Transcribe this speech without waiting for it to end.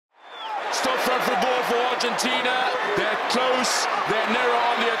top front for ball for Argentina. They're close, they're narrow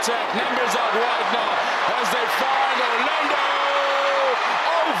on the attack. Numbers out wide now as they find Orlando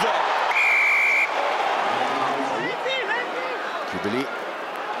over. Kibili.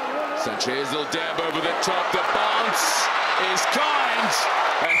 Sanchez will dab over the top. The bounce is kind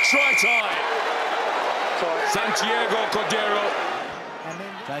and try time. Santiago Cordero.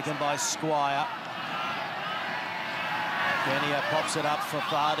 Taken by Squire. Kenya pops it up for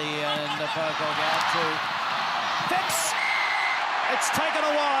Fardy and the Pocock out to Phipps. It's taken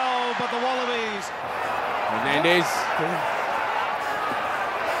a while, but the Wallabies. Hernandez.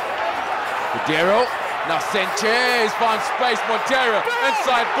 Cordero. Now Sanchez finds space. Montero.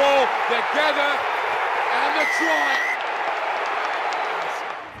 Inside ball. They gather. And the try.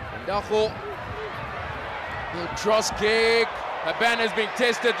 Dacho. The cross kick. The banner is being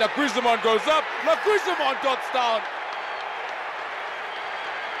tested. La Cruzamon goes up. La Cruzamon dots down.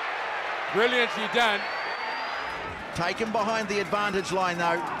 Brilliantly done. Taken behind the advantage line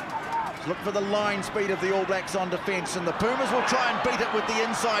though. Look for the line speed of the All Blacks on defence, and the Pumas will try and beat it with the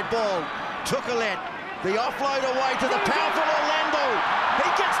inside ball. Tukalet, the offload away to the powerful Orlando. He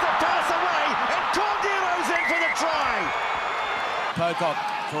gets the pass away, and Cordero's in for the try. Pocock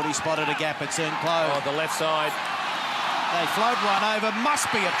thought he spotted a gap at Sinclair. Oh, the left side. They float one over.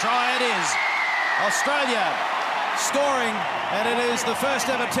 Must be a try. It is. Australia scoring, and it is the first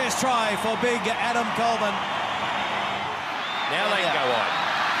ever test try for big Adam Coleman. Now they can go on.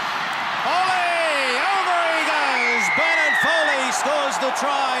 Foley! Over he goes! Bernard Foley scores the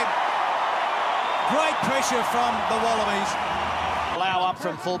try. Great pressure from the Wallabies. Allow up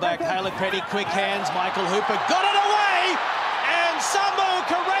from fullback. Haylett Petty, quick hands. Michael Hooper got it away! And Sambo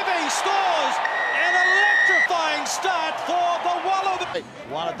Karevi scores! An electrifying start for the Wallabies.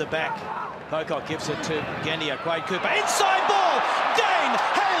 One at the back. Pocock gives it to Genia. Quade Cooper. Inside ball! Dane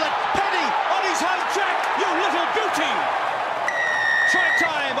Haylett Petty on his home track. You little beauty! Track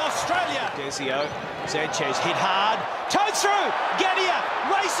time, Australia. Desio, Sanchez hit hard. Toe through. Genia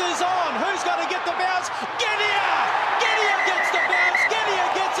races on. Who's going to get the bounce? Genia! Genia gets the bounce. Genia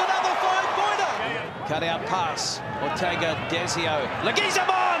gets another 5-pointer. Cut out pass. Ortega, Desio.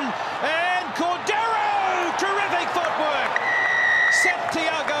 Leguizamon! And Cordero! Terrific footwork.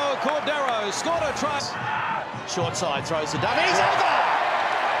 Santiago Cordero scored a try. Short side throws the dummy. He's over!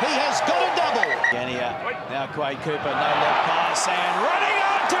 He has got a double. Genia, now Quade Cooper, no look pass, and running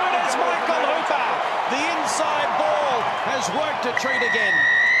onto it is Michael Hooper. The inside ball has worked a treat again.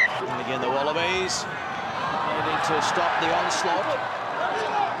 And again, the Wallabies needing to stop the onslaught.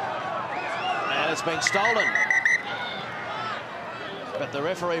 And it's been stolen. But the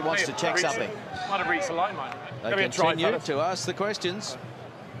referee wants to check something. Might have reached the line, mate. They continue to ask the questions.